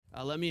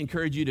Let me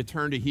encourage you to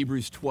turn to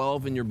Hebrews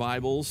 12 in your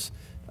Bibles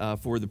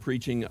for the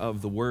preaching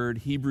of the Word.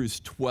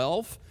 Hebrews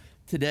 12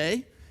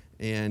 today,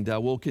 and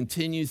we'll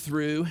continue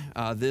through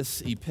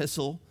this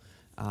epistle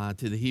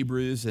to the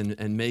Hebrews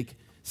and make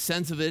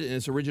sense of it in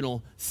its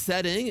original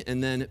setting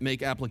and then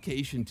make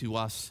application to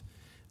us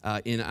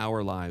in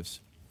our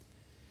lives.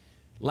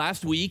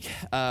 Last week,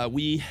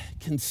 we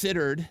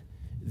considered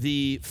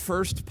the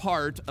first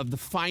part of the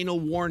final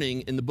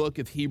warning in the book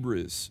of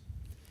Hebrews.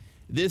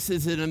 This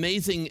is an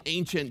amazing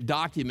ancient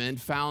document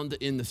found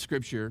in the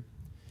Scripture.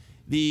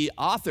 The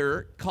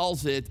author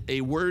calls it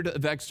a word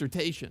of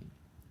exhortation,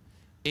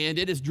 and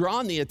it has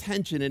drawn the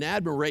attention and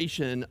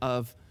admiration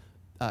of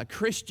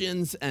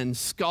Christians and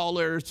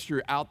scholars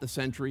throughout the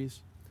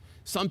centuries.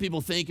 Some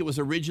people think it was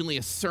originally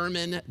a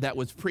sermon that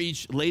was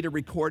preached, later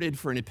recorded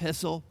for an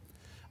epistle.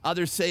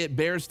 Others say it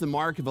bears the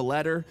mark of a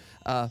letter.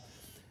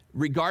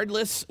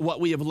 Regardless,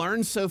 what we have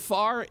learned so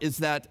far is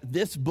that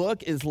this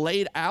book is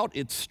laid out,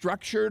 it's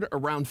structured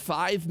around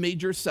 5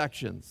 major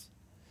sections.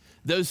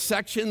 Those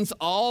sections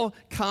all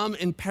come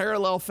in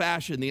parallel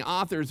fashion. The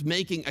author's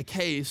making a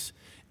case,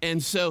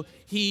 and so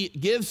he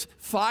gives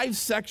 5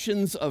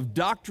 sections of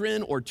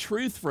doctrine or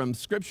truth from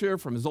Scripture,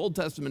 from his Old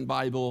Testament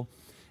Bible,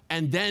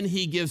 and then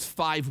he gives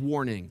 5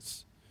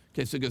 warnings.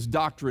 Okay, so it goes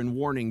doctrine,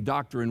 warning,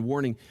 doctrine,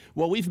 warning.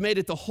 Well, we've made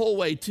it the whole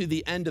way to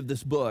the end of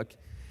this book.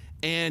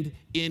 And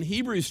in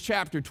Hebrews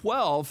chapter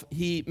 12,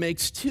 he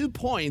makes 2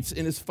 points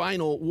in his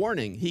final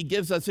warning. He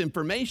gives us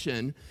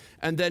information,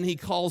 and then he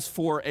calls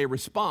for a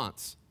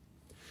response.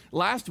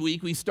 Last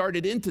week, we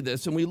started into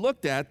this, and we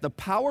looked at the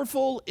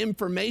powerful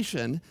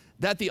information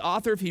that the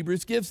author of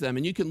Hebrews gives them.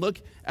 And you can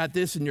look at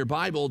this in your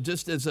Bible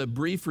just as a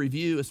brief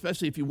review,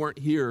 especially if you weren't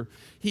here.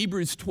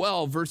 Hebrews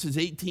 12, verses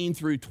 18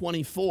 through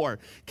 24,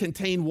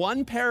 contain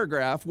one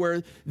paragraph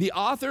where the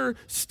author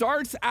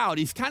starts out.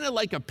 He's kind of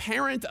like a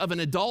parent of an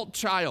adult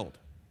child,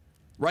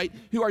 right,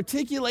 who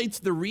articulates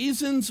the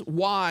reasons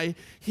why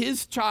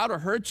his child or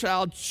her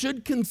child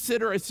should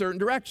consider a certain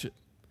direction.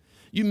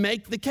 You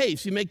make the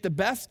case. You make the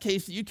best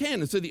case that you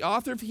can. And so the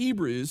author of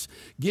Hebrews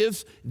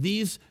gives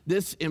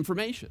this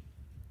information.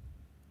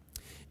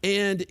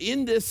 And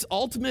in this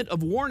ultimate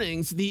of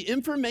warnings, the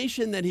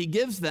information that he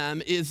gives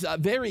them is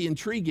very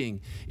intriguing.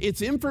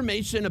 It's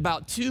information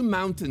about 2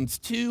 mountains,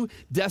 2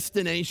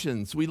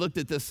 destinations. We looked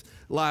at this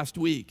last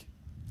week.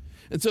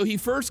 And so he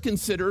first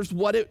considers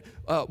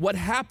what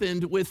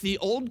happened with the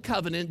Old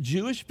Covenant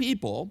Jewish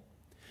people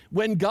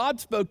when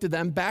God spoke to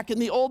them back in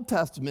the Old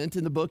Testament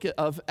in the book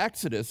of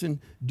Exodus and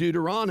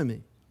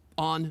Deuteronomy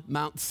on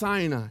Mount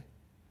Sinai.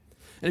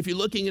 And if you're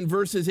looking in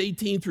verses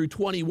 18 through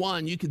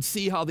 21, you can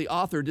see how the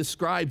author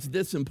describes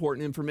this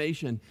important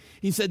information.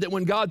 He said that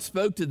when God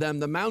spoke to them,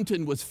 the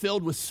mountain was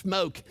filled with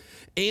smoke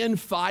and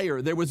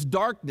fire. There was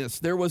darkness.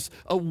 There was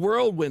a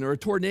whirlwind or a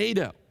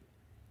tornado.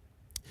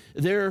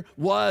 There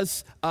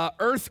was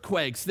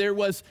earthquakes. There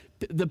was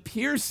the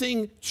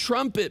piercing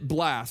trumpet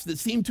blast that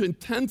seemed to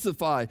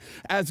intensify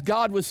as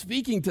God was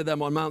speaking to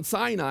them on Mount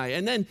Sinai.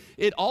 And then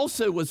it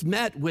also was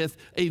met with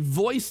a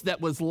voice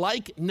that was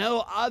like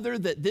no other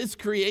that this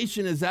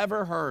creation has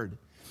ever heard.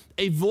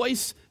 A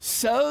voice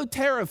so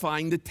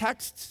terrifying, the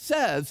text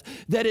says,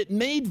 that it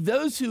made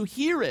those who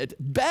hear it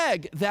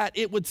beg that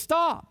it would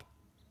stop.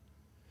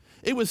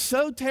 It was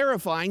so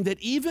terrifying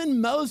that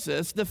even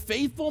Moses, the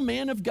faithful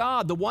man of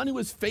God, the one who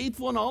was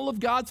faithful in all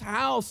of God's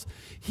house,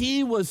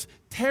 he was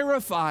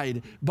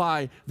terrified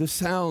by the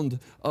sound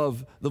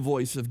of the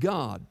voice of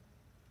God.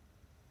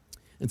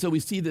 And so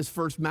we see this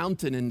first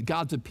mountain and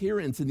God's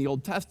appearance in the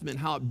Old Testament,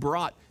 how it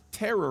brought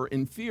terror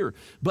and fear.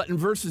 But in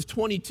verses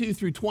 22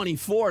 through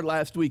 24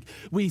 last week,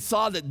 we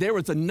saw that there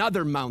was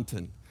another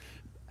mountain.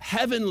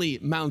 Heavenly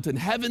mountain,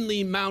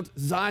 heavenly Mount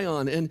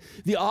Zion. And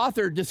the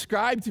author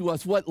described to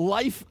us what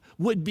life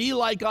would be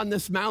like on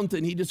this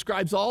mountain. He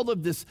describes all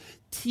of this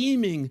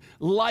teeming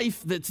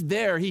life that's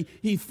there.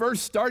 He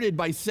first started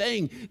by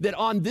saying that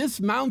on this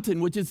mountain,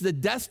 which is the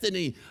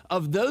destiny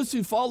of those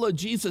who follow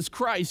Jesus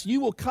Christ, you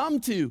will come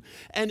to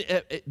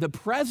the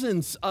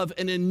presence of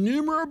an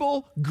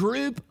innumerable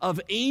group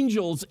of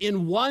angels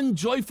in one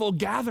joyful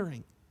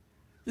gathering.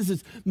 This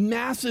is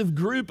massive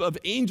group of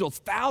angels,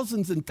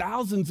 thousands and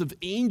thousands of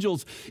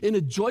angels in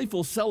a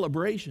joyful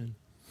celebration.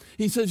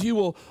 He says you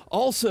will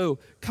also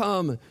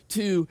come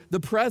to the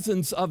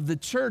presence of the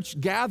church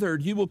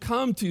gathered. You will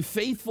come to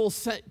faithful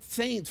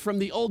saints from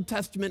the Old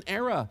Testament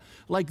era,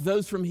 like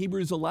those from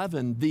Hebrews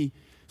 11, the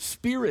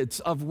spirits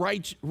of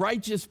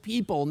righteous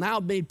people now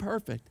made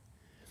perfect.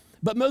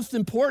 But most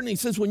importantly, he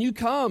says, when you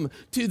come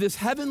to this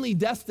heavenly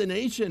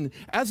destination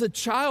as a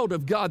child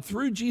of God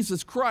through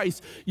Jesus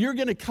Christ, you're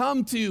going to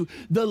come to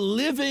the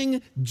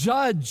living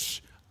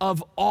judge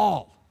of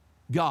all,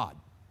 God.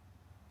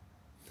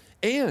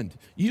 And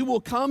you will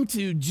come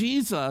to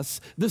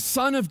Jesus, the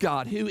Son of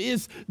God, who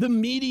is the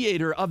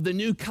mediator of the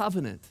new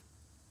covenant.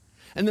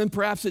 And then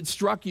perhaps it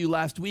struck you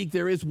last week,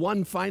 there is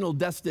one final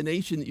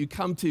destination that you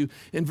come to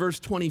in verse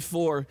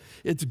 24.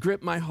 It's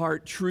gripped my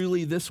heart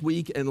truly this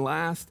week and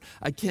last.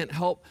 I can't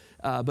help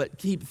but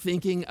keep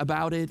thinking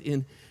about it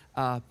in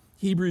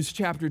Hebrews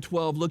chapter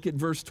 12, look at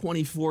verse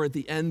 24 at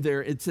the end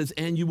there. It says,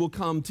 and you will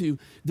come to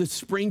the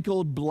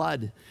sprinkled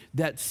blood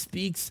that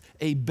speaks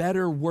a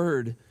better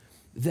word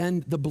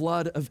than the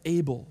blood of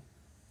Abel.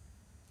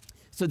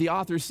 So the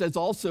author says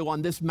also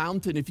on this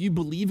mountain, if you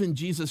believe in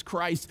Jesus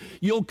Christ,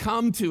 you'll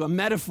come to a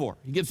metaphor.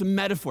 He gives a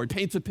metaphor,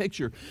 paints a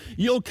picture.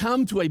 You'll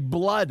come to a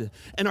blood,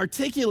 an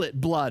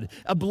articulate blood,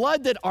 a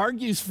blood that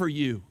argues for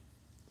you.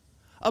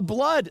 A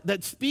blood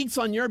that speaks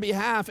on your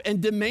behalf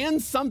and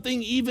demands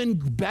something even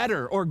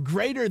better or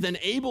greater than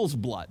Abel's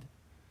blood.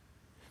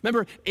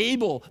 Remember,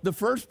 Abel, the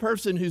first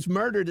person who's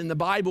murdered in the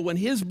Bible, when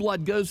his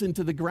blood goes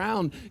into the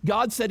ground,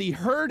 God said he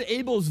heard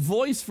Abel's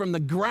voice from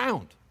the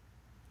ground.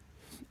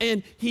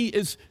 And he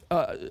is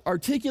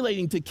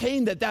articulating to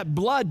Cain that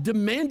blood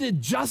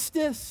demanded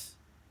justice.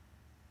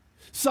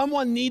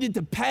 Someone needed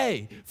to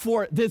pay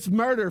for this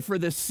murder, for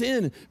this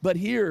sin. But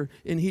here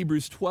in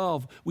Hebrews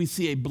 12, we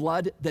see a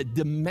blood that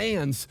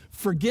demands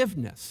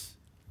forgiveness.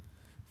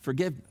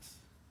 Forgiveness.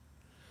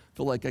 I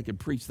feel like I could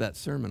preach that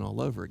sermon all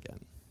over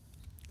again.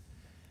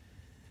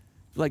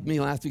 Like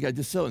me last week, I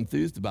just so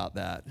enthused about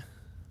that.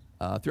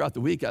 Throughout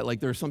the week,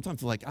 there are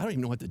sometimes I don't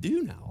even know what to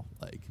do now.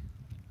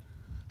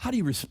 How do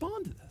you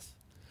respond to this?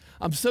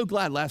 I'm so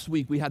glad last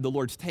week we had the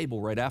Lord's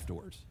table right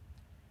afterwards.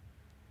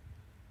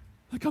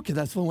 Okay,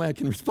 that's the only way I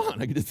can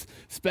respond. I can just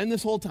spend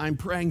this whole time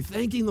praying,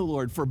 thanking the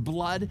Lord for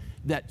blood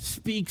that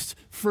speaks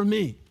for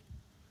me,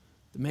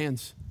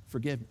 demands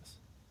forgiveness.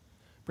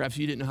 Perhaps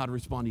you didn't know how to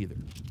respond either.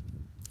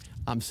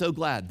 I'm so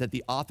glad that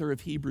the author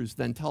of Hebrews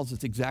then tells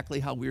us exactly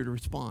how we're to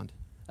respond.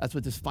 That's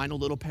what this final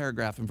little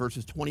paragraph in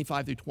verses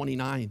 25 through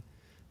 29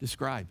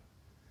 describe.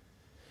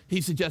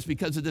 He suggests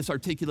because of this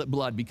articulate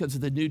blood, because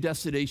of the new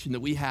destination that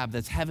we have,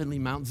 that's heavenly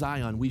Mount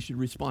Zion, we should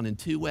respond in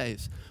two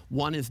ways.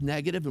 One is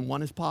negative and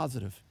one is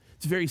positive.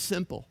 It's very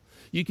simple.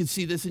 You can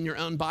see this in your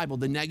own Bible.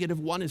 The negative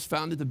one is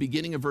found at the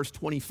beginning of verse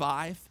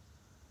 25.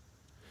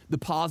 The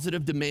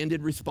positive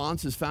demanded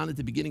response is found at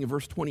the beginning of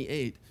verse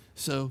 28.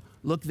 So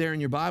look there in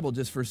your Bible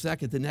just for a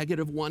second. The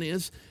negative one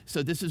is,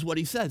 so this is what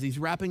he says. He's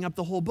wrapping up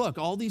the whole book,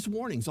 all these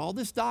warnings, all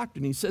this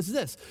doctrine. He says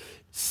this,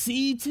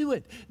 see to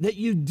it that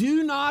you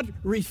do not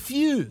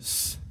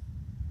refuse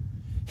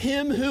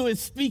him who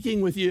is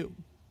speaking with you.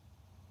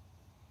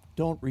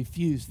 Don't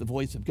refuse the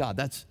voice of God.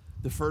 That's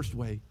the first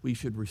way we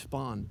should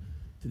respond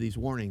to these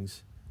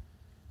warnings.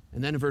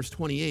 And then in verse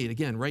 28,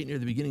 again, right near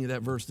the beginning of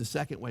that verse, the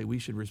second way we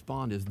should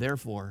respond is,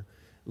 therefore,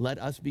 let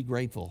us be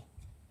grateful.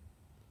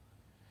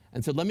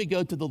 And so let me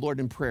go to the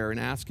Lord in prayer and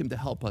ask him to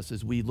help us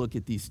as we look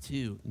at these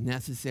two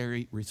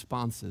necessary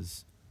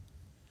responses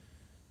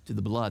to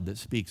the blood that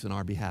speaks on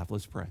our behalf.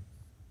 Let's pray.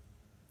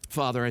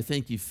 Father, I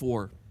thank you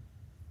for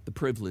the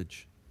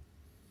privilege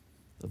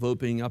of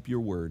opening up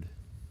your word.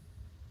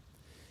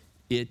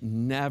 It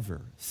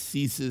never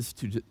ceases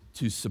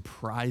to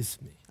surprise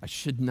me. I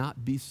should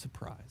not be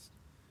surprised.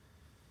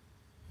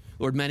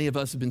 Lord, many of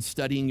us have been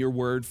studying your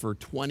word for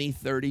 20,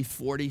 30,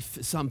 40,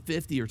 some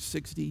 50 or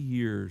 60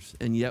 years,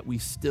 and yet we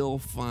still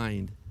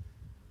find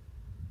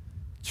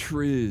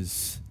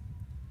truths,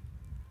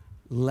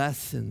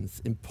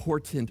 lessons,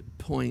 important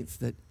points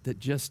that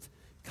just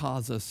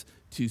cause us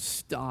to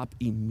stop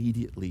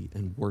immediately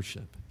and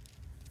worship.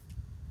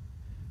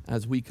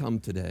 As we come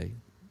today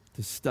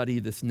to study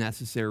this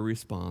necessary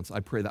response,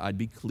 I pray that I'd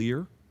be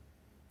clear,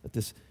 that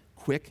this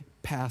quick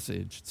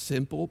passage,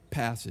 simple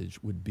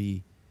passage would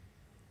be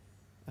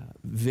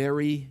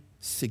very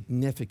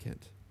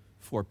significant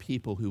for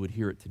people who would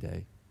hear it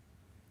today.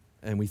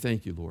 And we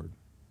thank you, Lord.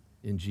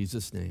 In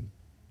Jesus' name,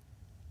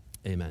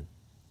 amen.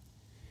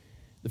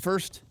 The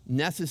first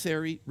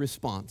necessary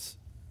response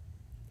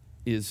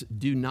is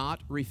do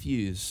not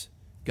refuse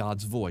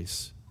God's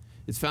voice.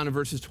 It's found in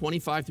verses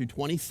 25 through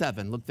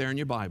 27. Look there in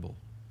your Bible.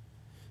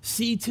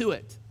 See to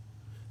it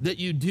that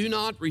you do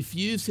not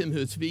refuse him who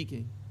is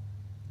speaking.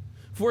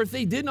 For if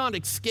they did not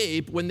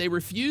escape when they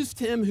refused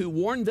him who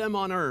warned them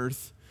on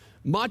earth,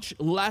 much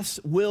less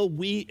will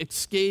we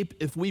escape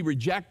if we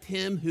reject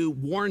him who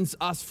warns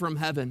us from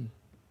heaven.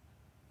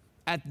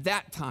 At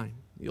that time,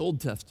 the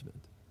Old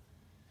Testament,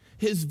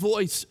 his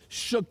voice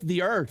shook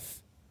the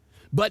earth.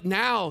 But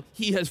now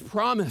he has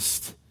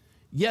promised,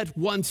 yet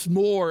once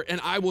more,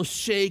 and I will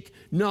shake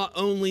not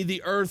only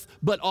the earth,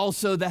 but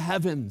also the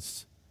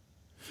heavens.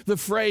 The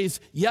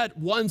phrase, yet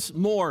once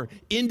more,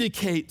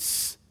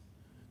 indicates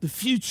the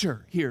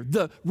future here,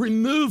 the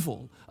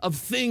removal of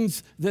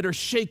things that are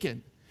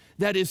shaken.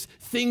 That is,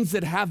 things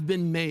that have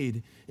been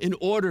made in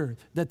order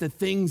that the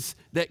things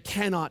that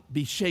cannot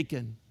be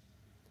shaken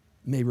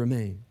may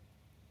remain.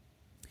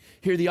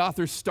 Here the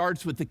author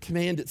starts with the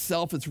command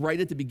itself. It's right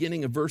at the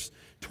beginning of verse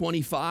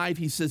 25.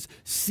 He says,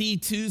 see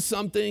to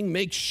something,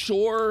 make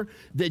sure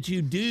that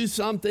you do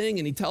something.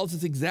 And he tells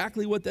us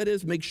exactly what that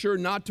is. Make sure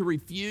not to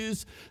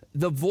refuse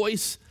the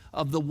voice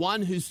of the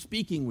one who's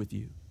speaking with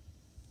you.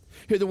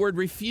 Here the word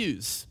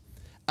refuse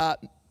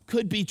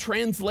could be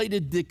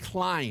translated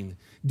decline.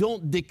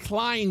 Don't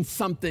decline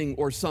something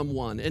or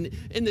someone. And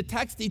in the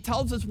text, he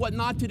tells us what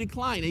not to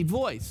decline, a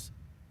voice.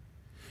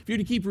 If you were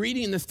to keep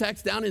reading in this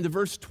text down into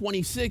verse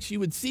 26, you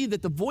would see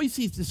that the voice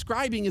he's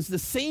describing is the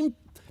same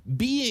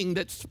being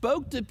that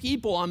spoke to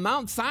people on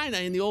Mount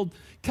Sinai in the Old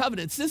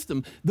Covenant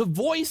system. The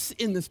voice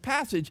in this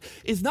passage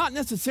is not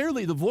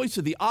necessarily the voice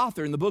of the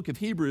author in the book of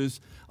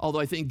Hebrews, although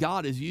I think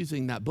God is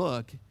using that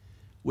book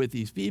with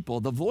these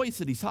people. The voice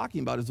that he's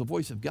talking about is the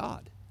voice of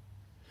God.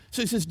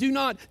 So he says, do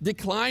not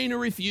decline or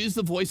refuse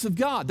the voice of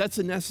God. That's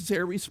a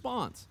necessary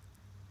response.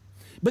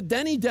 But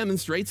then he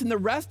demonstrates in the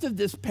rest of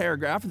this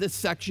paragraph, this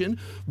section,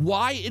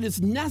 why it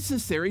is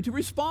necessary to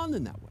respond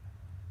in that way.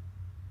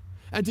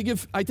 And to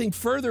give, I think,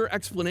 further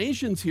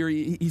explanations here,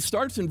 he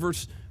starts in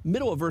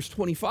middle of verse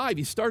 25.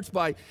 He starts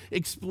by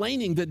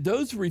explaining that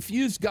those who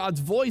refused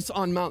God's voice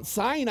on Mount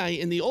Sinai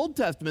in the Old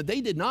Testament,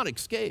 they did not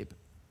escape.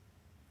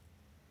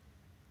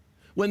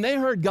 When they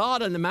heard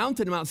God on the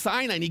mountain of Mount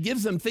Sinai, and he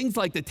gives them things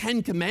like the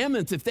 10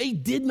 Commandments, if they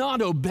did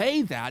not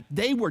obey that,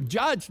 they were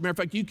judged. Matter of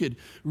fact, you could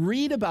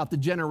read about the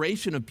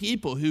generation of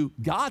people who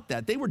got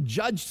that. They were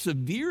judged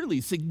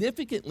severely,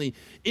 significantly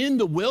in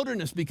the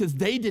wilderness because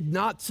they did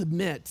not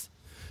submit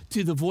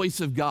to the voice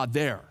of God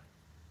there.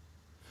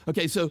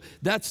 Okay, so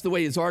that's the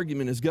way his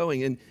argument is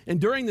going. And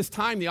during this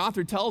time, the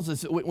author tells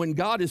us that when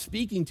God is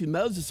speaking to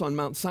Moses on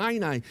Mount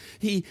Sinai,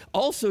 he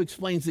also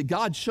explains that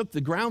God shook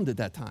the ground at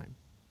that time.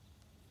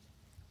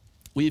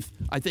 We've,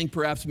 I think,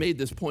 perhaps made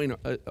this point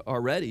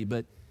already,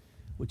 but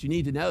what you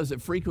need to know is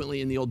that frequently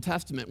in the Old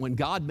Testament, when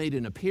God made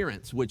an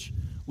appearance, which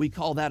we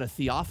call that a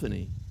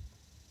theophany,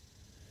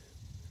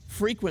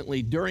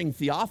 frequently during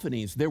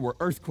theophanies, there were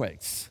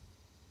earthquakes.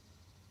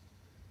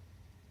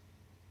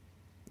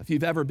 If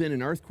you've ever been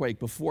in an earthquake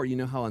before, you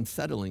know how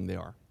unsettling they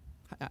are.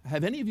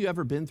 Have any of you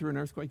ever been through an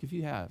earthquake? If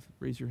you have,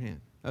 raise your hand.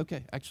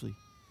 Okay, actually,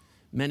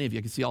 many of you.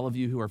 I can see all of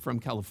you who are from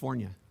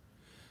California.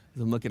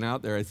 As I'm looking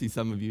out there, I see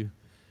some of you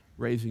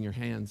raising your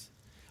hands.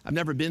 I've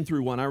never been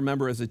through one. I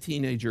remember as a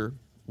teenager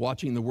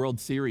watching the World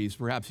Series.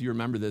 Perhaps you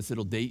remember this.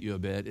 It'll date you a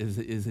bit. Is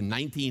in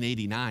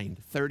 1989,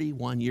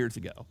 31 years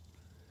ago. I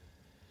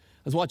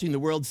was watching the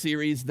World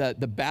Series, the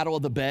Battle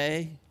of the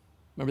Bay.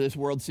 Remember this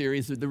World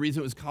Series? The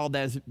reason it was called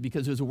that is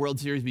because it was a World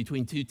Series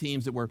between two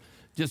teams that were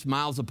just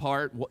miles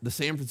apart. The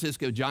San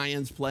Francisco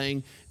Giants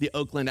playing the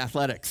Oakland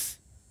Athletics,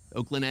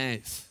 Oakland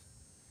A's.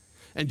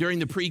 And during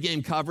the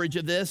pregame coverage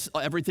of this,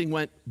 everything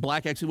went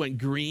black, actually went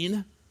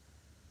green.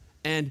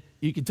 And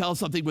you could tell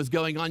something was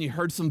going on. You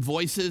heard some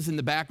voices in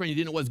the background. You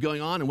didn't know what was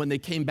going on. And when they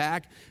came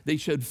back, they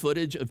showed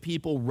footage of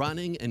people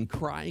running and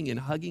crying and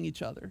hugging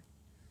each other.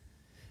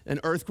 An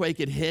earthquake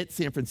had hit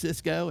San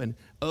Francisco and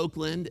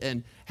Oakland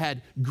and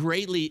had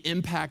greatly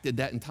impacted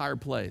that entire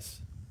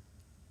place.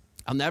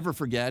 I'll never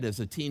forget, as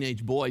a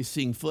teenage boy,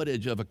 seeing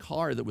footage of a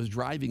car that was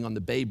driving on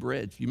the Bay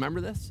Bridge. You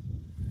remember this?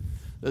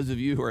 Those of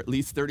you who are at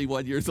least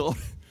 31 years old.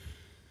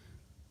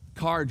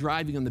 Car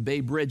driving on the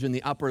Bay Bridge in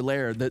the upper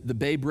layer. The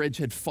Bay Bridge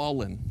had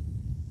fallen,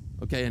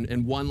 okay,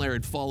 and one layer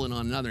had fallen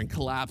on another and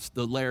collapsed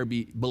the layer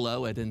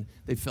below it, and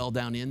they fell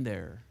down in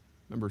there.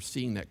 I remember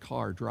seeing that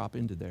car drop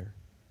into there.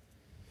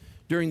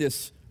 During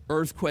this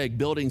earthquake,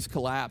 buildings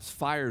collapsed,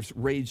 fires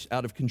raged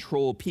out of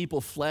control,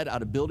 people fled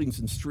out of buildings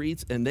and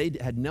streets, and they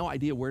had no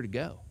idea where to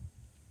go.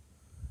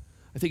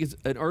 I think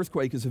an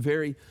earthquake is a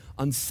very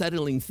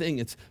unsettling thing.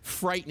 It's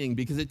frightening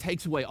because it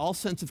takes away all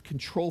sense of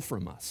control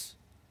from us.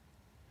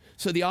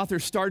 So the author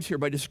starts here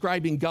by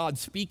describing God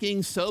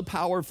speaking so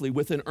powerfully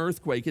with an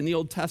earthquake in the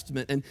Old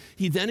Testament, and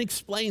he then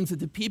explains that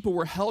the people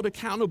were held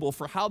accountable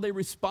for how they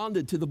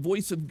responded to the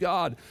voice of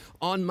God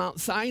on Mount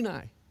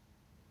Sinai.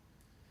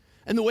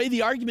 And the way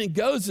the argument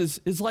goes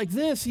is like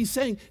this. He's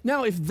saying,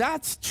 now if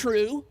that's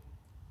true,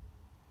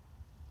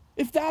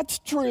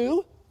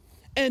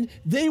 and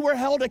they were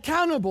held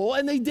accountable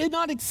and they did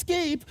not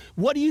escape,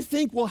 what do you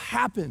think will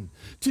happen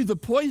to the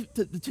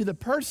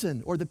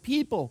person or the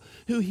people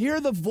who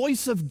hear the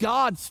voice of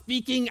God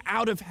speaking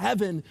out of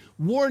heaven,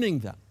 warning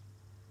them?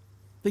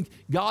 I think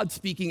God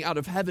speaking out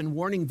of heaven,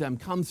 warning them,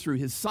 comes through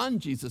his son,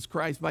 Jesus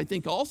Christ, but I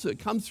think also it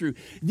comes through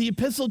the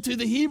epistle to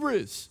the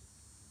Hebrews.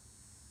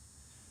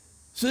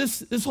 So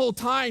this whole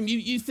time,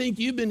 you think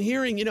you've been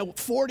hearing,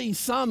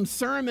 40-some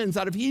sermons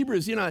out of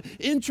Hebrews,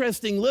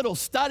 interesting little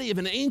study of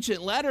an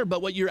ancient letter,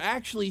 but what you're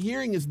actually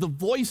hearing is the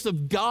voice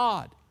of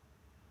God.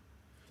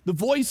 The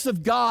voice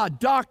of God,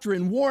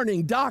 doctrine,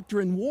 warning,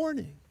 doctrine,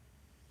 warning.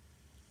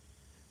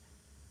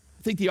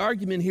 I think the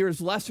argument here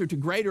is lesser to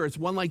greater. It's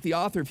one like the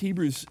author of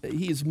Hebrews.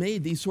 He has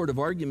made these sort of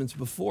arguments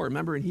before.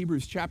 Remember in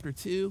Hebrews chapter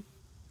 2?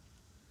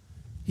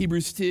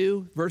 Hebrews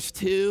 2, verse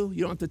 2,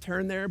 you don't have to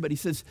turn there, but he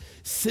says,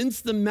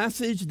 since the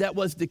message that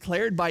was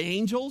declared by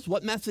angels,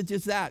 what message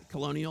is that,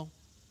 Colonial?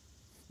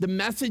 The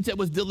message that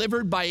was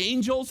delivered by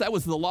angels, that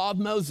was the law of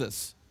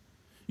Moses.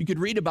 You could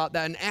read about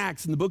that in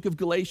Acts, in the book of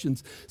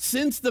Galatians.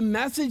 Since the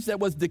message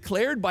that was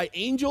declared by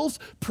angels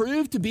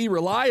proved to be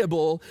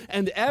reliable,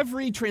 and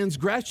every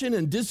transgression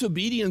and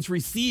disobedience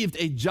received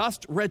a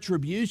just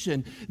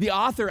retribution, the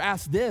author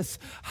asked this,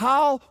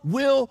 how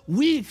will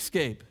we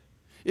escape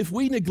If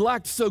we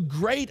neglect so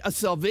great a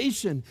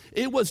salvation,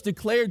 it was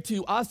declared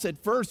to us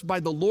at first by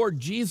the Lord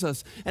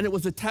Jesus, and it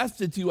was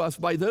attested to us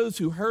by those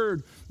who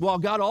heard, while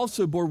God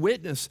also bore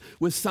witness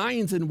with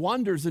signs and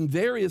wonders and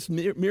various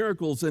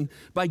miracles and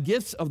by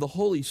gifts of the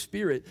Holy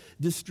Spirit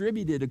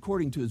distributed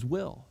according to his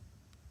will.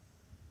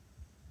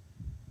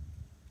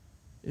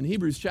 In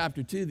Hebrews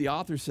chapter 2, the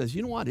author says,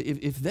 you know what?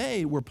 If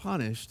they were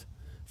punished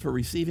for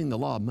receiving the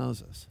law of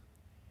Moses,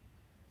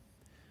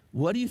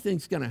 what do you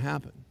think is going to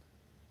happen?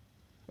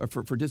 Or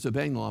for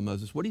disobeying the law of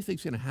Moses, what do you think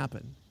is going to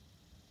happen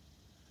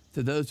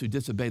to those who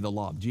disobey the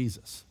law of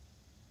Jesus,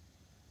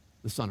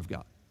 the Son of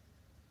God?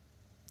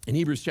 In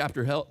Hebrews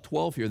chapter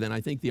 12 here, then, I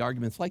think the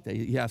argument's like that.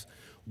 He asks,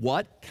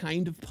 what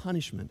kind of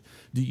punishment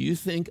do you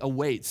think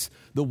awaits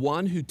the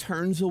one who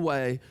turns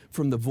away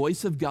from the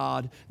voice of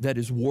God that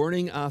is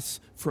warning us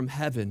from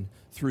heaven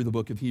through the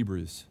book of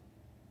Hebrews?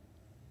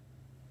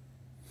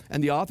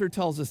 And the author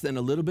tells us then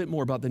a little bit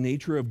more about the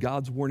nature of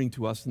God's warning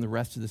to us in the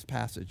rest of this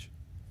passage.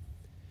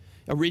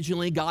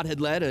 Originally, God had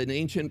led an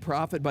ancient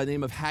prophet by the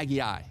name of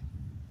Haggai.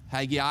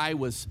 Haggai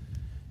was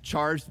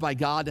charged by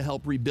God to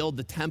help rebuild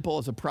the temple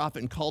as a prophet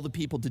and call the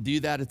people to do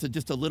that. It's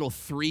just a little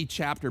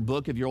 3-chapter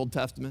book of your Old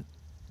Testament.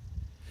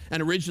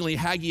 And originally,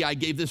 Haggai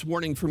gave this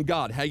warning from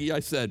God.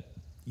 Haggai said,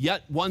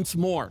 yet once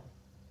more,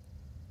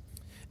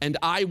 and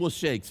I will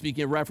shake,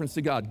 speaking in reference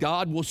to God,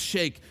 God will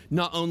shake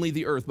not only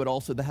the earth, but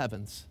also the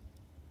heavens.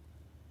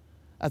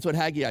 That's what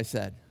Haggai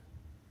said.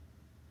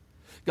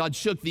 God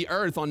shook the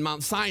earth on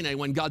Mount Sinai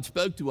when God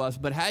spoke to us,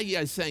 but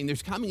Haggai is saying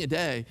there's coming a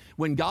day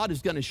when God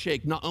is going to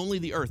shake not only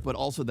the earth, but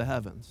also the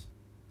heavens.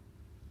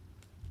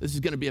 This is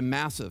going to be a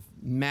massive,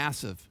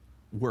 massive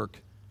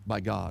work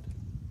by God.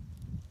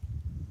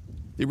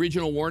 The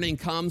original warning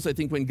comes, I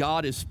think, when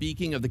God is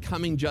speaking of the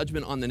coming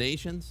judgment on the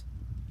nations.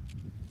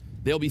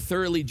 They'll be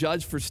thoroughly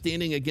judged for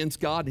standing against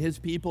God and his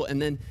people.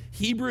 And then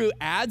Hebrew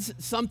adds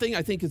something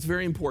I think is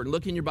very important.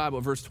 Look in your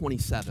Bible, verse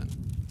 27.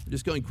 I'm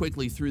just going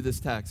quickly through this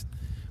text.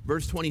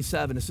 Verse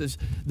 27, it says,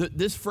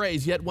 this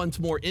phrase, yet once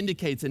more,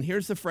 indicates, and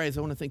here's the phrase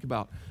I want to think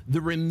about,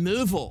 the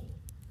removal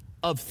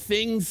of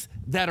things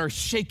that are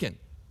shaken.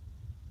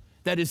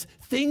 That is,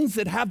 things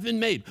that have been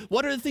made.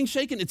 What are the things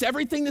shaken? It's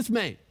everything that's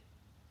made.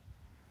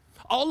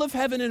 All of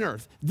heaven and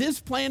earth, this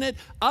planet,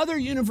 other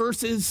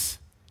universes,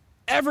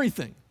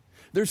 everything.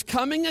 There's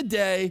coming a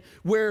day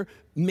where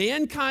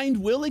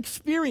mankind will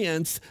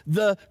experience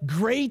the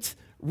great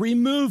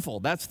removal.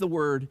 That's the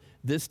word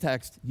this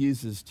text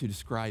uses to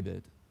describe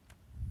it.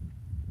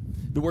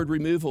 The word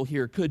removal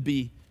here could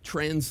be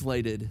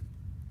translated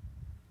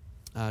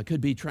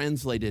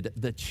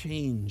the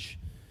change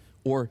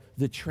or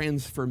the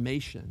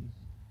transformation.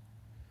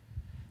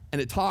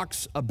 And it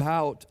talks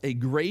about a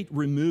great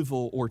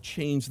removal or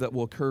change that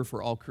will occur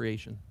for all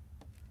creation.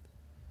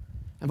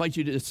 I invite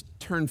you to just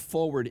turn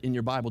forward in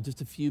your Bible just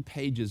a few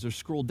pages or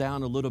scroll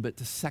down a little bit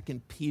to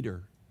 2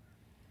 Peter.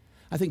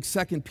 I think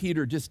 2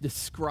 Peter just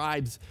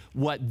describes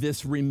what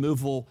this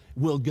removal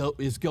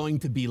is going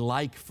to be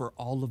like for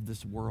all of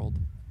this world,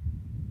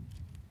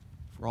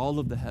 for all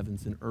of the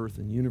heavens and earth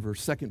and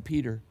universe. 2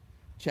 Peter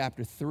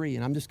chapter 3,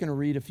 and I'm just going to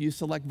read a few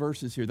select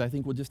verses here that I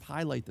think will just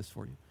highlight this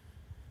for you.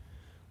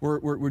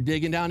 We're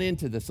digging down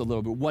into this a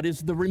little bit. What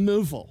is the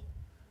removal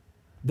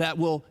that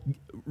will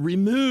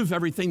remove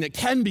everything that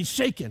can be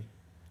shaken,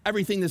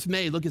 everything that's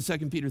made? Look at 2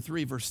 Peter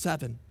 3, verse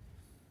 7.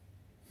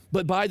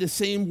 But by the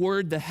same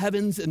word, the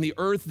heavens and the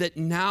earth that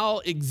now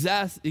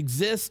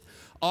exist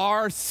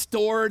are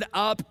stored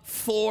up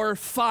for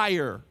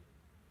fire,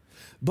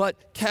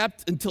 but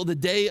kept until the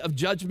day of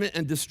judgment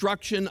and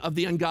destruction of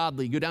the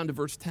ungodly. Go down to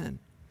verse 10.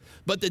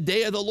 But the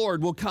day of the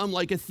Lord will come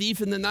like a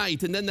thief in the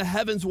night, and then the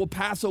heavens will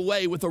pass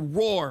away with a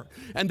roar,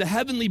 and the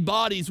heavenly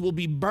bodies will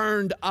be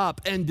burned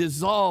up and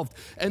dissolved,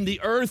 and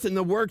the earth and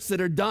the works that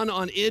are done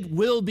on it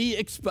will be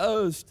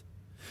exposed.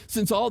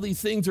 Since all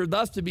these things are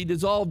thus to be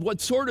dissolved,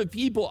 what sort of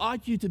people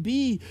ought you to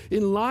be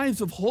in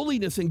lives of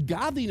holiness and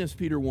godliness,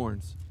 Peter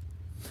warns,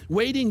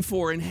 waiting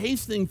for and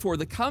hastening for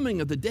the coming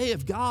of the day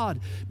of God,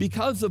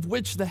 because of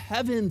which the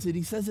heavens, and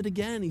he says it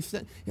again, he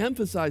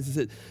emphasizes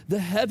it, the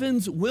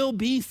heavens will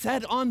be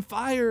set on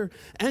fire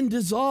and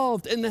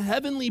dissolved, and the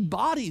heavenly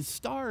bodies,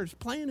 stars,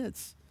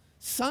 planets,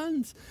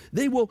 suns,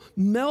 they will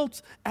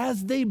melt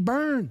as they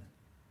burn.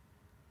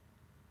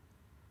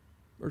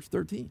 Verse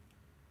 13.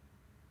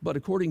 But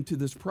according to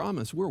this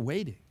promise, we're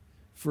waiting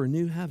for a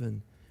new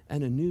heaven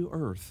and a new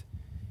earth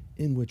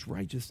in which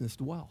righteousness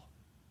dwell.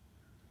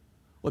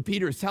 What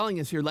Peter is telling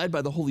us here, led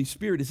by the Holy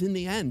Spirit, is in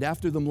the end,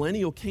 after the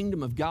millennial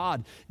kingdom of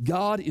God,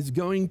 God is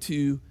going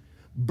to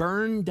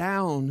burn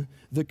down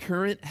the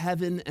current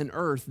heaven and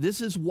earth. This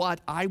is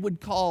what I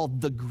would call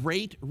the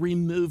great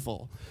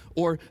removal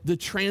or the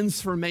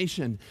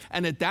transformation.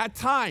 And at that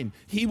time,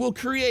 he will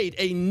create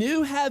a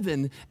new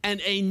heaven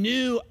and a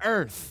new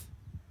earth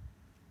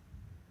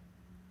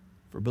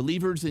for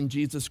believers in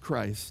Jesus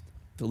Christ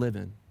to live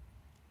in.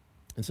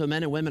 And so,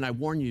 men and women, I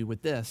warn you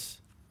with this.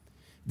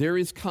 There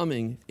is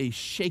coming a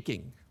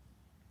shaking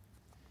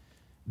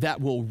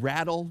that will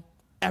rattle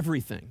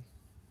everything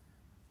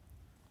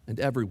and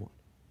everyone.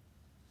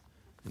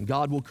 And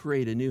God will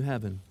create a new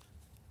heaven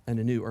and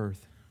a new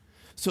earth.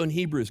 So in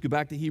Hebrews, go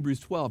back to Hebrews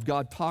 12,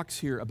 God talks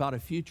here about a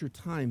future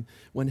time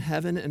when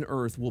heaven and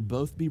earth will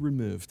both be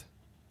removed.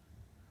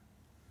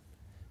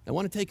 I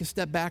want to take a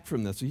step back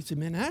from this. So you say,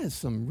 man, that is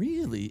some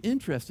really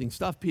interesting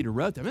stuff Peter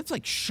wrote there. That's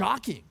like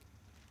shocking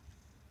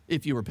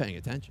if you were paying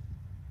attention.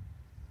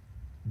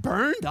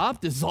 Burned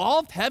up,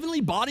 dissolved,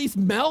 heavenly bodies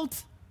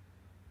melt.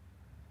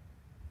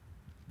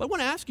 But I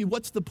want to ask you,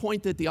 what's the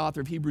point that the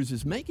author of Hebrews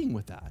is making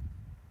with that?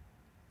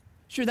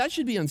 Sure, that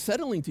should be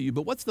unsettling to you,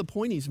 but what's the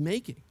point he's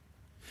making?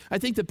 I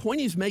think the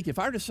point he's making, if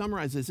I were to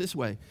summarize this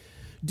way,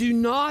 do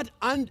not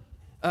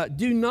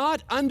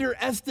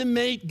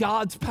underestimate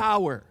God's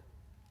power.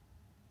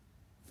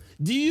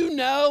 Do you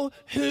know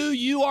who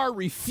you are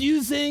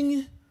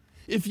refusing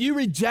if you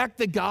reject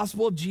the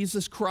gospel of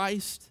Jesus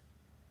Christ?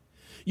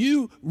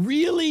 You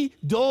really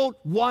don't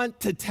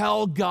want to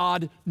tell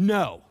God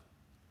no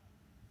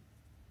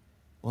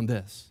on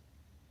this.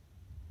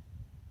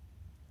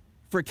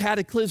 For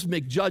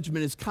cataclysmic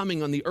judgment is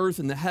coming on the earth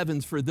and the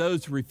heavens for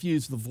those who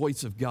refuse the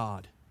voice of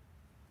God.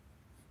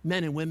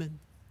 Men and women,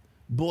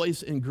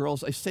 boys and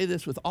girls, I say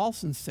this with all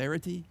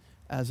sincerity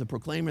as a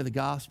proclaimer of the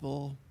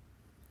gospel.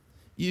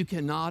 You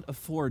cannot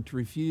afford to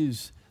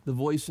refuse the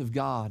voice of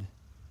God,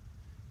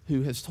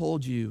 who has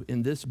told you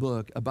in this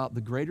book about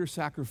the greater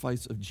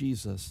sacrifice of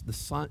Jesus, the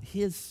Son,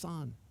 his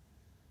Son,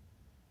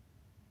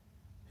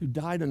 who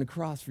died on the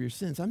cross for your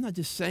sins. I'm not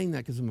just saying that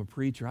because I'm a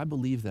preacher. I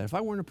believe that. If I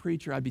weren't a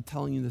preacher, I'd be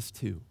telling you this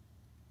too.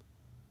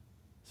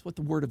 It's what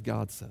the Word of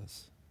God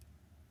says.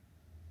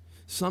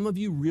 Some of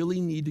you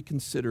really need to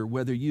consider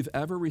whether you've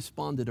ever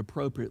responded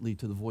appropriately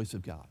to the voice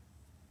of God.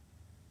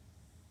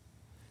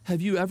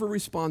 Have you ever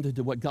responded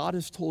to what God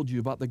has told you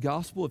about the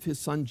gospel of his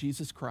Son,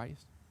 Jesus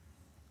Christ?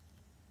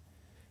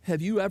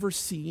 Have you ever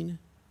seen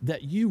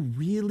that you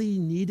really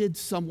needed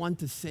someone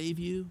to save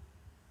you?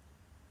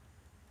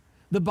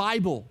 The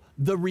Bible,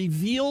 the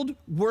revealed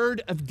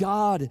Word of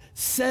God,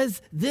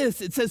 says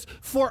this. It says,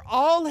 for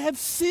all have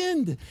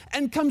sinned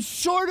and come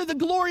short of the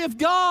glory of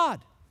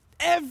God.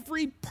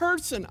 Every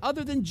person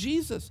other than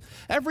Jesus,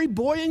 every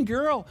boy and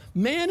girl,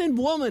 man and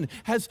woman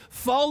has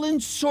fallen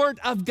short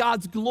of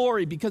God's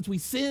glory because we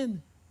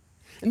sin.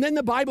 And then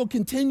the Bible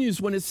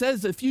continues when it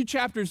says a few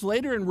chapters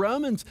later in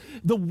Romans,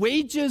 the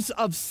wages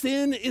of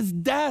sin is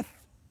death.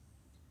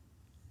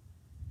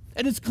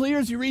 And it's clear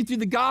as you read through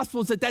the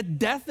Gospels that that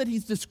death that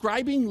he's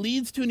describing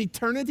leads to an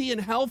eternity in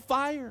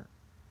hellfire.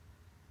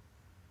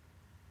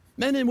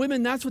 Men and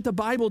women, that's what the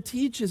Bible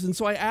teaches. And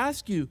so I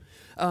ask you,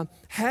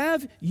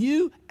 have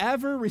you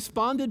ever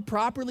responded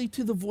properly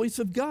to the voice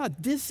of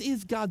God? This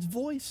is God's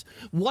voice.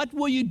 What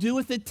will you do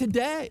with it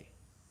today?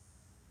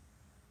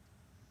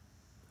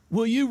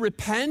 Will you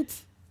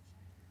repent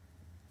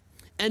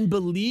and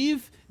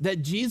believe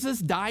that Jesus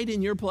died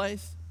in your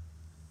place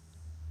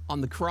on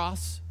the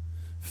cross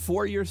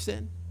for your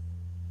sin?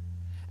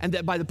 And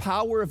that by the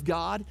power of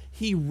God,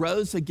 he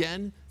rose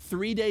again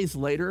 3 days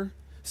later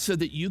so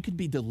that you could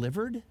be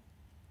delivered?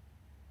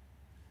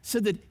 So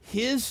that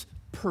his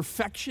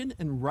perfection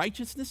and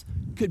righteousness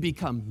could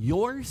become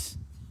yours?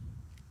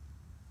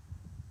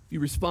 If you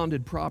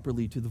responded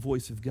properly to the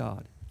voice of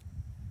God.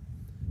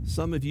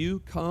 Some of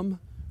you come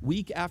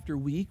week after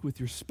week with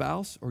your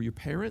spouse or your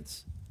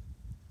parents,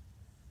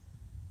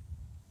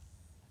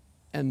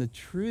 and the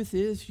truth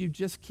is you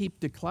just keep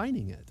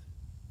declining it,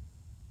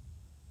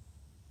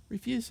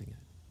 refusing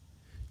it.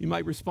 You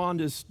might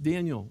respond as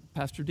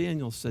Pastor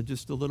Daniel said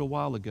just a little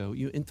while ago.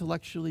 You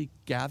intellectually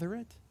gather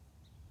it,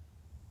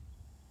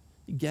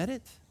 you get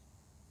it,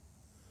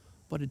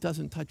 but it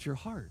doesn't touch your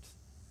heart.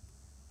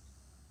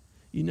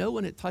 You know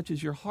when it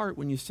touches your heart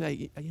when you say,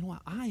 you know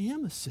what, I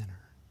am a sinner.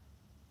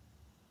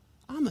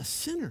 I'm a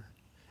sinner,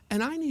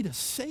 and I need a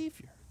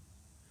Savior.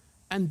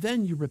 And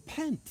then you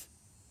repent.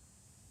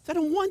 I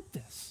don't want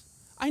this.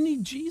 I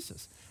need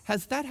Jesus.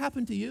 Has that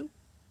happened to you?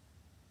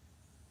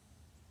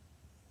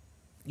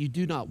 You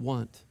do not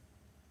want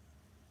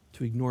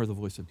to ignore the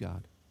voice of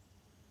God.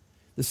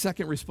 The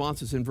second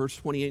response is in verse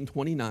 28 and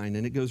 29,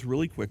 and it goes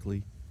really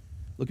quickly.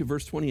 Look at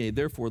verse 28.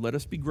 Therefore, let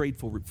us be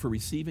grateful for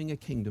receiving a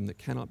kingdom that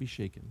cannot be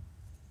shaken.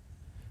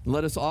 And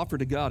let us offer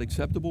to God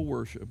acceptable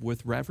worship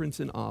with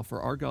reverence and awe,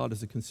 for our God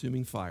is a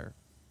consuming fire.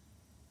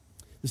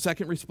 The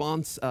second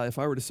response, if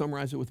I were to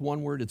summarize it with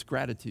one word, it's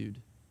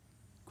gratitude.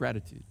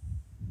 Gratitude.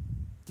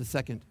 The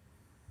second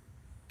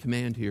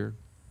command here,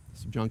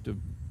 subjunctive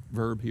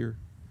verb here.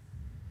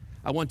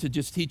 I want to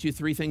just teach you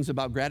three things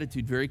about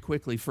gratitude very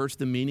quickly. First,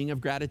 the meaning of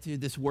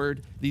gratitude. These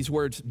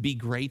words, be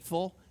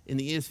grateful, in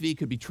the ESV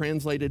could be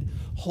translated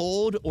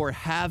hold or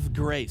have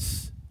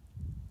grace.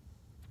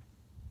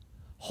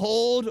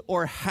 Hold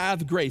or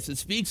have grace. It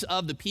speaks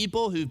of the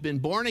people who've been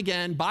born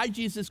again by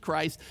Jesus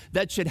Christ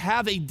that should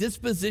have a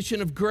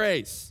disposition of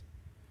grace.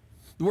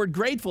 The word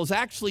grateful is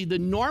actually the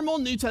normal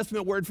New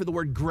Testament word for the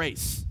word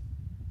grace.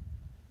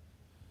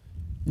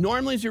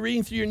 Normally, as you're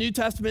reading through your New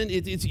Testament,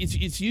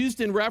 it's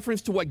used in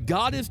reference to what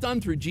God has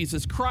done through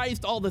Jesus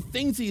Christ, all the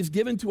things he has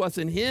given to us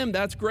in him,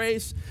 that's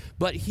grace.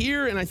 But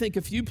here, and I think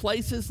a few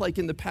places, like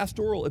in the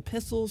pastoral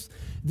epistles,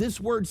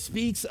 this word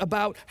speaks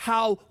about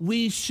how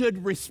we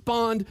should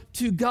respond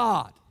to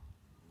God.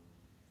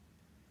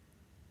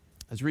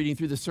 I was reading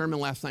through the sermon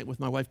last night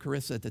with my wife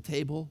Carissa at the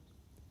table.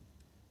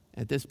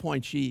 At this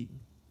point, she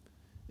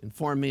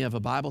informed me of a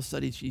Bible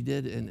study she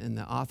did, and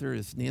the author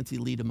is Nancy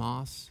Lee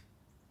DeMoss.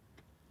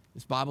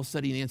 This Bible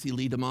study, Nancy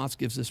Lee DeMoss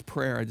gives this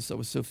prayer. I just thought it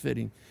was so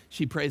fitting.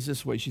 She prays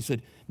this way. She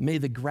said, "May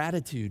the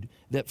gratitude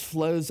that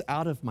flows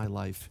out of my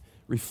life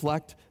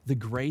reflect the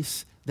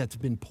grace that's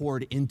been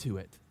poured into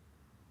it."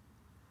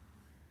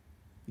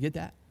 You get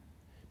that?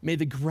 May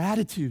the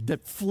gratitude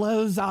that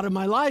flows out of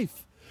my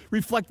life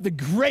reflect the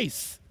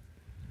grace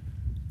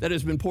that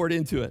has been poured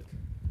into it.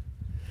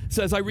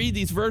 So as I read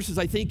these verses,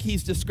 I think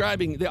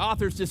the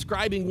author's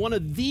describing one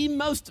of the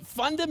most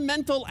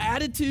fundamental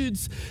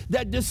attitudes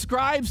that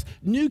describes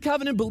New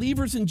Covenant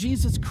believers in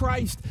Jesus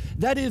Christ.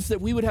 That is, that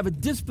we would have a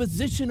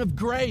disposition of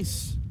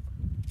grace.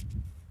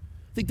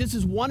 I think this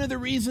is one of the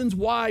reasons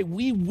why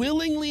we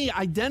willingly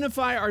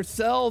identify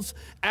ourselves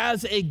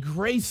as a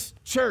grace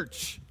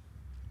church.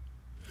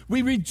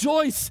 We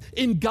rejoice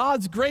in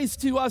God's grace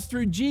to us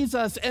through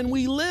Jesus, and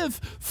we live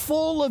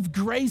full of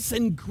grace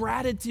and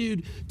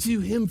gratitude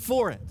to him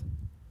for it.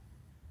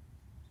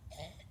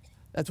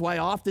 That's why I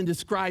often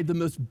describe the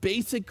most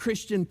basic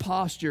Christian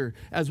posture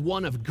as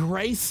one of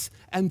grace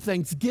and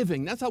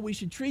thanksgiving. That's how we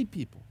should treat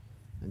people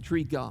and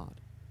treat God.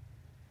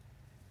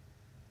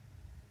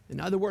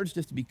 In other words,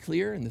 just to be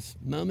clear, in this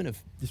moment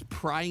of just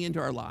prying into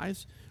our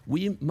lives,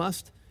 we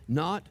must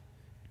not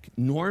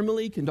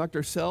normally conduct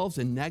ourselves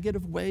in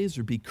negative ways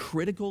or be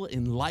critical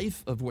in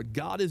life of what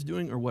God is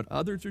doing or what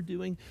others are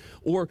doing,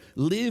 or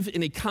live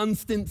in a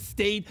constant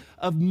state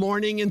of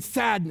mourning and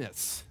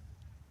sadness.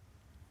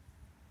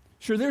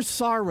 Sure, there's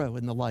sorrow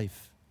in the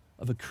life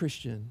of a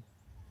Christian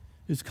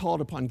who's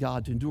called upon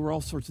God to endure all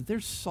sorts of,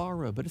 there's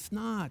sorrow, but it's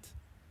not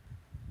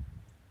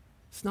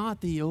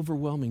the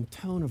overwhelming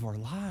tone of our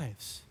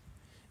lives.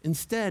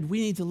 Instead, we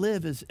need to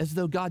live as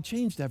though God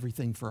changed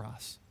everything for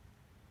us.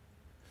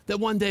 That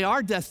one day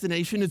our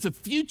destination is a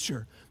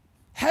future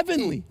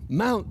heavenly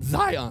Mount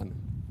Zion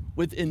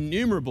with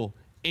innumerable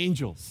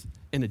angels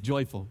in a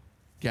joyful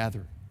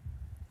gathering.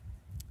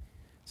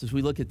 So as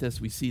we look at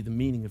this, we see the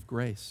meaning of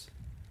grace.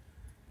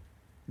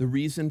 The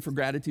reason for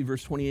gratitude,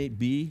 verse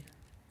 28b,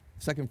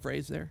 second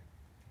phrase there.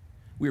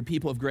 We are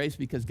people of grace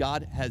because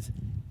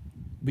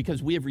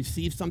we have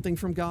received something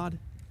from God.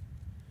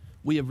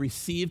 We have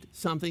received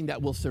something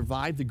that will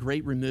survive the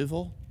great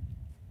removal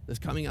that's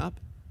coming up.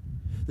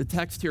 The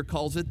text here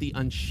calls it the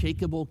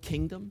unshakable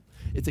kingdom.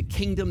 It's a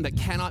kingdom that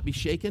cannot be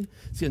shaken.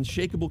 It's the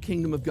unshakable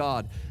kingdom of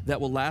God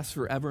that will last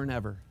forever and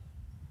ever.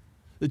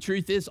 The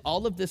truth is,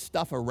 all of this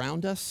stuff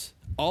around us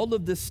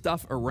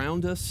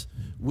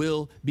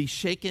will be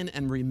shaken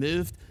and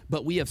removed,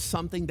 but we have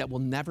something that will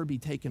never be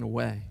taken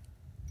away.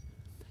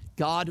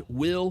 God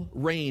will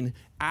reign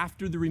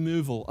after the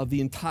removal of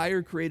the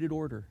entire created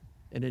order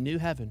in a new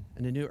heaven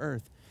and a new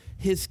earth.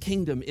 His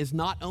kingdom is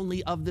not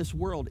only of this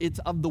world, it's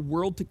of the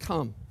world to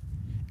come.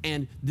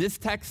 And this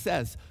text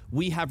says,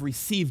 we have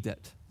received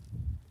it.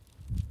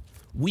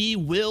 We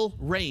will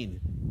reign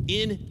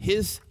in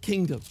his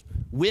kingdom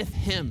with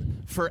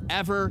him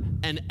forever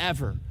and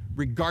ever,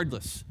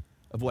 regardless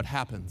of what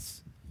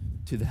happens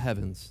to the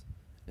heavens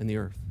and the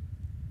earth.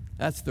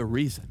 That's the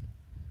reason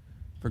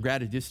for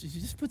gratitude. He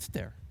just puts it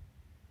there.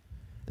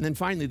 And then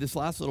finally, this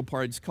last little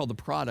part is called the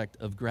product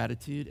of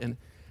gratitude. And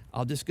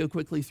I'll just go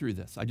quickly through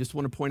this. I just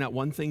want to point out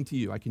one thing to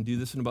you. I can do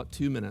this in about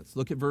 2 minutes.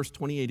 Look at verse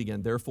 28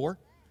 again. Therefore,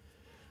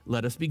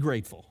 let us be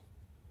grateful.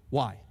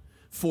 Why?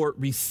 For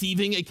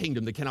receiving a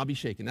kingdom that cannot be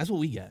shaken. That's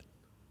what we get.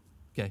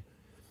 Okay.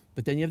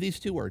 But then you have these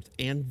two words,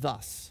 and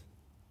thus.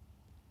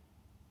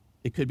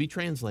 It could be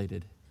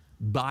translated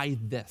by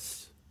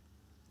this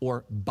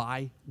or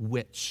by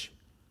which.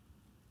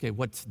 Okay,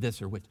 what's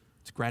this or which?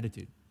 It's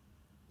gratitude.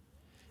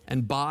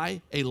 And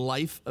by a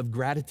life of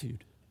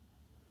gratitude,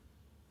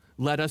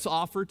 let us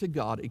offer to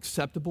God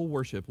acceptable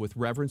worship with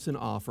reverence and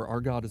awe, for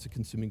our God is a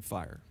consuming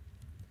fire.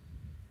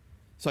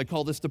 So I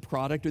call this the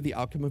product or the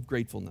outcome of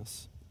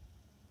gratefulness.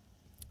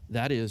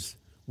 That is,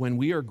 when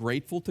we are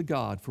grateful to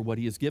God for what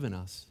he has given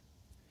us,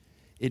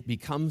 it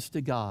becomes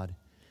to God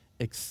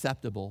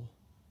acceptable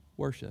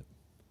worship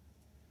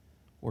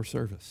or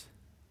service.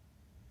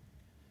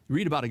 You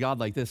read about a God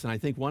like this, and I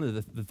think one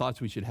of the thoughts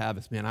we should have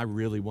is, man, I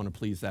really want to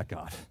please that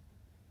God.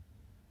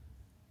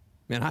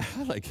 Man,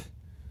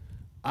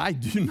 I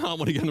do not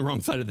want to get on the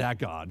wrong side of that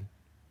God.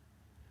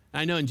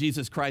 I know in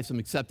Jesus Christ I'm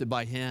accepted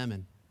by him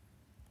and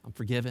I'm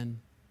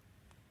forgiven.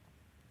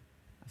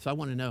 So I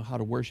want to know how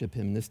to worship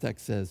him. This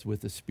text says,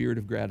 with a spirit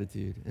of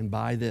gratitude, and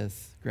by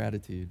this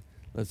gratitude,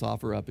 let's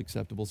offer up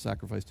acceptable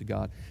sacrifice to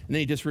God. And then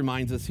he just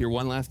reminds us here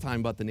one last time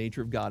about the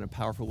nature of God in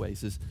powerful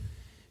ways.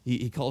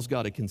 He calls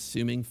God a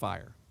consuming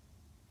fire.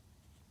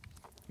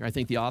 I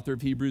think the author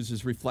of Hebrews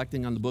is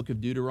reflecting on the book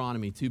of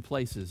Deuteronomy, two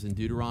places in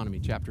Deuteronomy,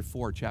 chapter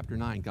 4, chapter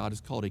 9. God is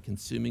called a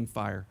consuming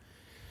fire.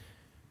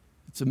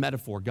 It's a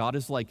metaphor. God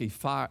is like a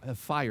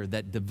fire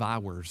that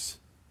devours,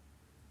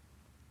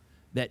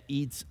 that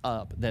eats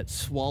up, that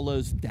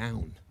swallows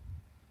down.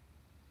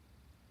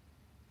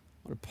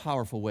 What a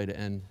powerful way to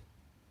end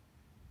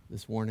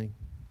this warning.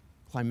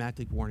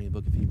 Climactic warning in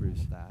the book of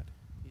Hebrews that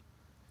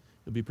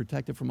you'll be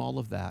protected from all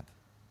of that.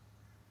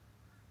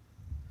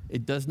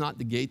 It does not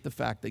negate the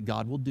fact that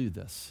God will do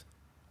this.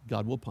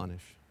 God will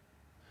punish.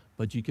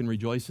 But you can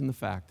rejoice in the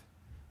fact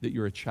that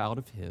you're a child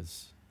of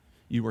His.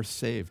 You are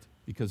saved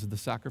because of the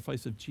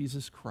sacrifice of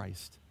Jesus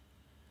Christ.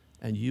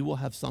 And you will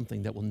have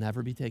something that will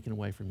never be taken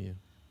away from you.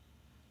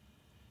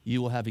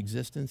 You will have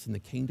existence in the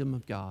kingdom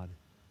of God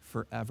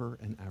forever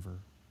and ever.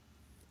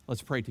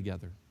 Let's pray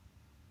together.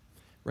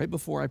 Right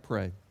before I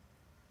pray,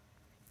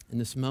 in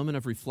this moment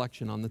of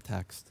reflection on the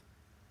text,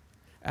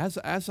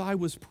 as I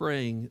was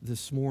praying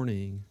this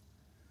morning,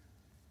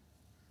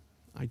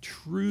 I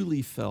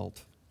truly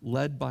felt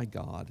led by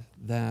God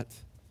that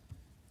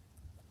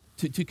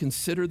to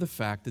consider the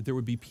fact that there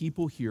would be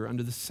people here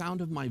under the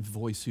sound of my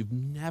voice who've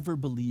never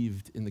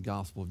believed in the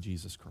gospel of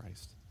Jesus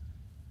Christ.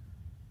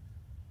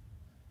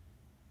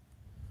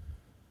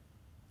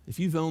 If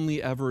you've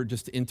only ever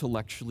just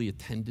intellectually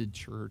attended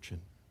church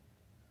and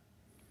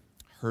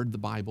heard the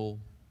Bible,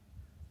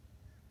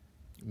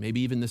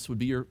 maybe even this could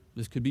be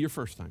your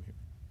first time here,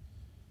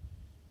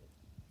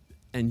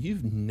 and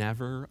you've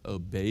never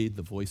obeyed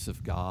the voice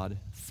of God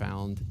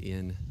found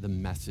in the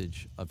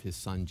message of His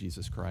Son,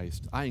 Jesus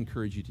Christ, I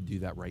encourage you to do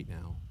that right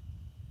now.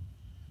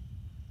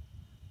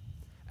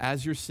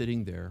 As you're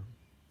sitting there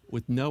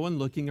with no one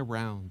looking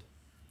around,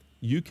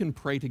 you can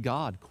pray to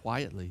God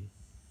quietly.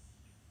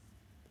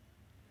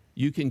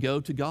 You can go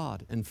to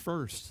God and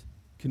first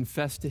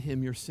confess to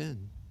Him your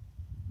sin.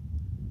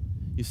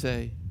 You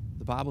say,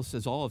 the Bible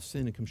says all have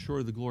sinned and come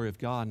short of the glory of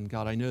God, and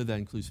God, I know that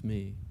includes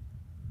me.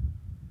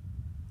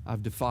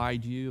 I've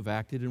defied you. I've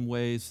acted in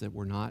ways that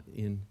were not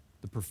in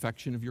the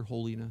perfection of your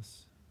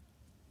holiness.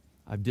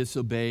 I've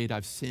disobeyed.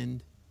 I've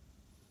sinned.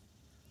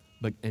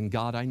 And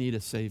God, I need a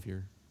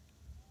Savior.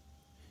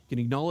 You can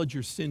acknowledge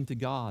your sin to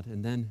God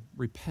and then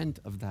repent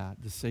of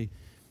that. To say,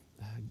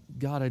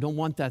 God, I don't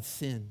want that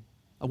sin.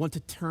 I want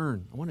to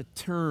turn. I want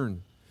to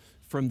turn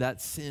from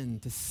that sin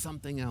to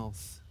something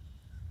else.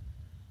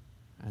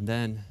 And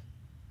then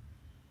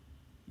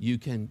you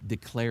can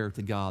declare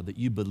to God that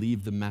you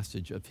believe the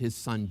message of His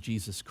Son,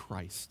 Jesus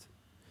Christ.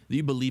 That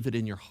you believe it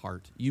in your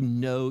heart. You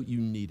know you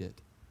need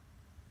it.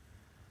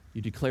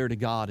 You declare to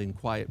God in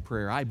quiet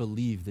prayer, I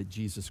believe that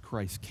Jesus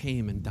Christ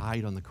came and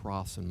died on the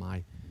cross in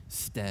my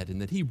stead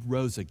and that He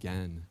rose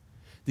again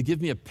to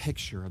give me a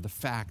picture of the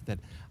fact that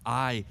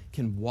I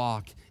can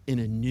walk in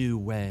a new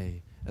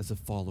way as a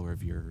follower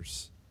of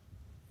yours.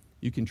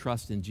 You can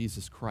trust in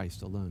Jesus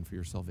Christ alone for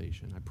your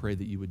salvation. I pray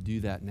that you would do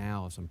that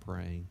now as I'm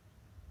praying.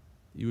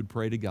 You would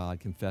pray to God,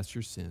 confess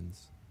your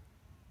sins,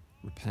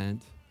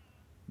 repent,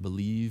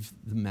 believe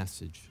the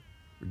message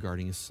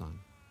regarding His Son.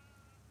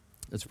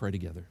 Let's pray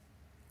together.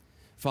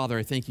 Father,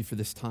 I thank you for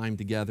this time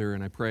together,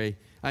 and I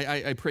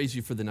praise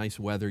you for the nice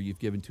weather you've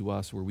given to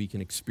us where we can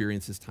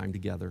experience this time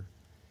together.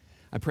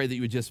 I pray that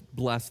you would just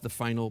bless the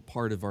final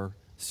part of our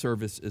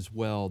service as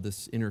well,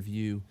 this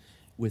interview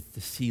with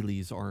the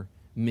Seeleys, our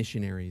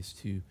missionaries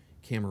to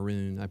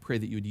Cameroon. I pray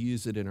that you would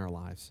use it in our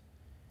lives.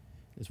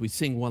 As we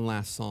sing one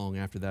last song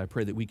after that, I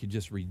pray that we could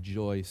just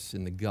rejoice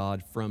in the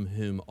God from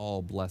whom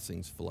all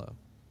blessings flow.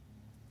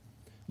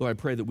 Lord, I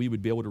pray that we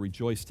would be able to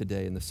rejoice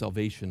today in the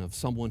salvation of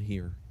someone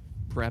here,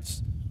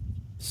 perhaps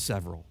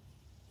several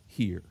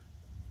here,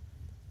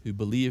 who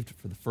believed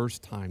for the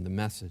first time the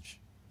message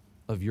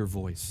of your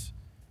voice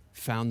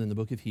found in the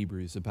book of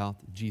Hebrews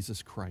about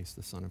Jesus Christ,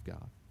 the Son of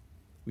God.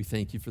 We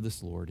thank you for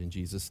this, Lord, in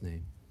Jesus'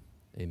 name.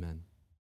 Amen.